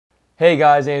Hey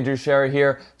guys, Andrew Scherer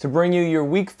here to bring you your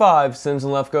Week 5 Sims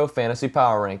and Lefkoe Fantasy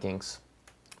Power Rankings.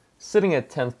 Sitting at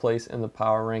 10th place in the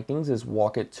Power Rankings is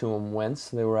Walkett Tuam Wentz.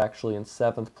 They were actually in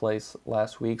 7th place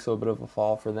last week, so a bit of a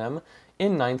fall for them.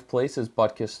 In 9th place is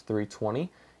Butkus 320.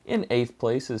 In 8th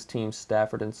place is Team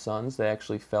Stafford and Sons. They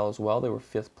actually fell as well. They were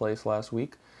 5th place last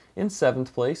week. In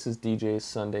 7th place is DJ's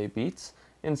Sunday Beats.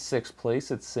 In 6th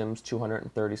place it's Sims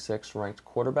 236 ranked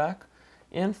quarterback.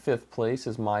 In 5th place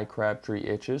is My Crabtree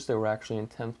Itches. They were actually in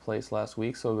 10th place last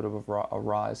week, so a bit of a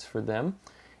rise for them.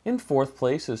 In 4th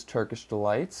place is Turkish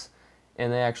Delights,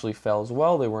 and they actually fell as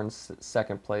well. They were in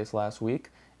 2nd place last week.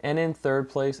 And in 3rd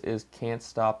place is Can't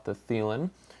Stop the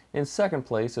Thielen. In 2nd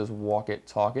place is Walk It,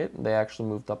 Talk It. They actually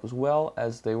moved up as well,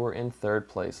 as they were in 3rd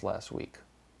place last week.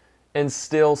 And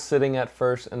still sitting at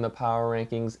 1st in the power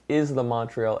rankings is the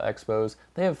Montreal Expos.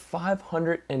 They have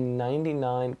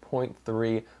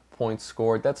 599.3 points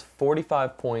scored. That's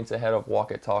 45 points ahead of Walk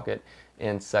It, Talk It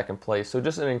in 2nd place. So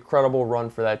just an incredible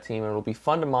run for that team, and it'll be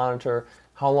fun to monitor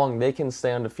how long they can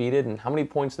stay undefeated and how many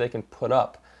points they can put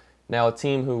up. Now, a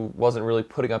team who wasn't really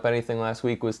putting up anything last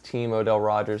week was Team Odell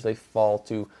Rogers. They fall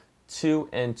to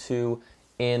 2-2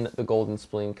 in the Golden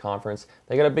Spleen Conference.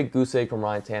 They got a big goose egg from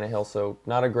Ryan Tannehill, so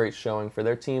not a great showing for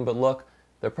their team. But look,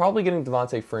 they're probably getting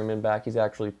Devontae Freeman back. He's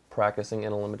actually practicing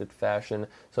in a limited fashion.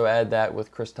 So add that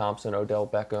with Chris Thompson, Odell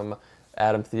Beckham,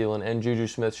 Adam Thielen, and Juju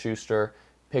Smith-Schuster.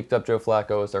 Picked up Joe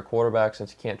Flacco as their quarterback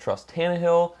since you can't trust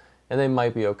Tannehill, and they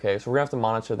might be okay. So we're going to have to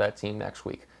monitor that team next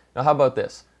week. Now, how about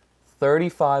this?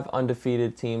 35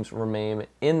 undefeated teams remain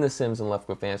in the Sims and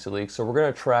Lefkoe Fantasy League. So we're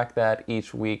going to track that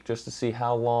each week just to see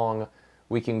how long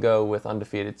we can go with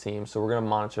undefeated teams. So we're going to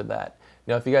monitor that.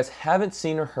 Now, if you guys haven't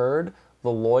seen or heard,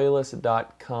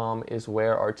 theloyalist.com is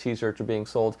where our t-shirts are being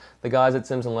sold. The guys at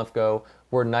Sims and Lefkoe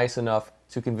were nice enough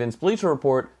to convince Bleacher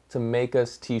Report to make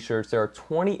us t-shirts. There are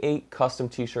 28 custom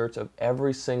t-shirts of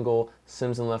every single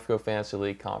Sims and Lefkoe Fantasy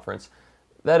League conference.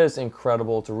 That is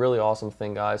incredible. It's a really awesome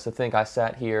thing, guys. To think I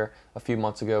sat here a few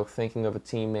months ago thinking of a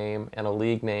team name and a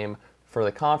league name for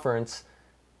the conference,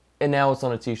 and now it's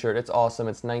on a t-shirt. It's awesome.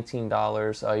 It's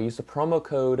 $19. I used the promo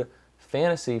code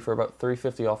Fantasy for about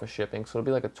 $3.50 off of shipping, so it'll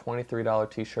be like a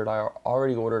 $23 t-shirt. I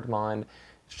already ordered mine.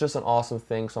 It's just an awesome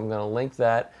thing, so I'm going to link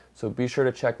that, so be sure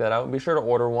to check that out. Be sure to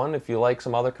order one. If you like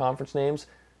some other conference names,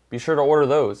 be sure to order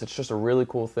those. It's just a really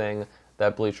cool thing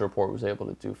that Bleacher Report was able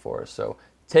to do for us, so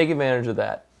take advantage of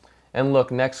that. And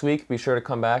look, next week, be sure to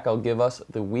come back. I'll give us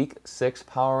the Week 6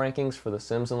 power rankings for the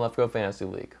Sims and Lefkoe Fantasy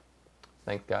League.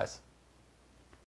 Thanks, guys.